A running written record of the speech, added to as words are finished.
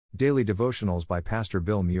Daily Devotionals by Pastor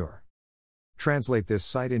Bill Muir. Translate this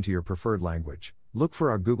site into your preferred language. Look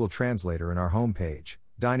for our Google Translator in our homepage,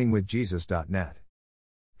 diningwithjesus.net.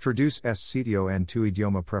 Traduce este sitio en tu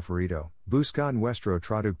idioma preferido. Busca nuestro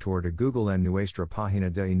traductor de Google en nuestra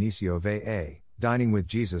página de inicio va,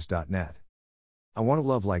 diningwithjesus.net. I want to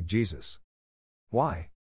love like Jesus. Why?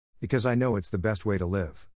 Because I know it's the best way to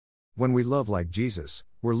live. When we love like Jesus,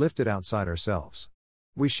 we're lifted outside ourselves.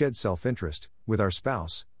 We shed self-interest, with our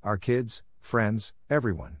spouse, our kids, friends,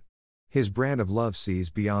 everyone. His brand of love sees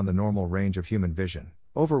beyond the normal range of human vision,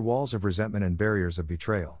 over walls of resentment and barriers of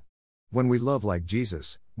betrayal. When we love like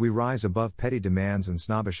Jesus, we rise above petty demands and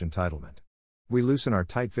snobbish entitlement. We loosen our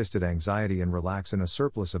tight-fisted anxiety and relax in a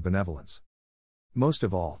surplus of benevolence. Most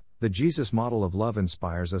of all, the Jesus model of love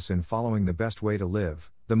inspires us in following the best way to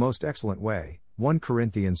live, the most excellent way, 1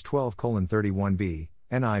 Corinthians 12:31b,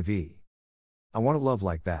 NIV. I want to love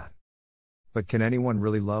like that. But can anyone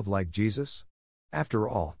really love like Jesus? After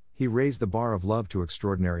all, he raised the bar of love to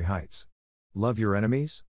extraordinary heights. Love your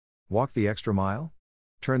enemies? Walk the extra mile?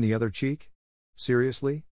 Turn the other cheek?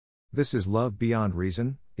 Seriously? This is love beyond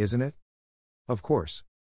reason, isn't it? Of course.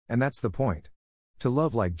 And that's the point. To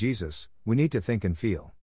love like Jesus, we need to think and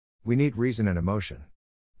feel. We need reason and emotion.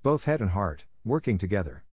 Both head and heart, working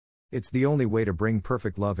together. It's the only way to bring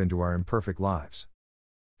perfect love into our imperfect lives.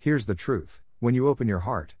 Here's the truth: when you open your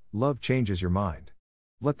heart, love changes your mind.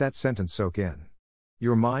 Let that sentence soak in.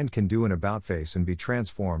 Your mind can do an about-face and be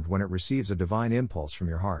transformed when it receives a divine impulse from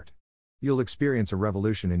your heart. You'll experience a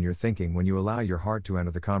revolution in your thinking when you allow your heart to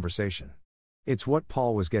enter the conversation. It's what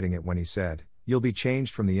Paul was getting at when he said, "You'll be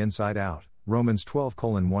changed from the inside out," Romans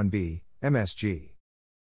 12:1b, MSG.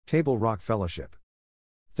 Table Rock Fellowship.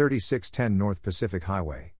 3610 North Pacific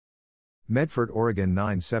Highway. Medford, Oregon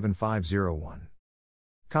 97501.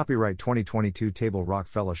 Copyright 2022 Table Rock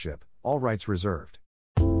Fellowship, all rights reserved.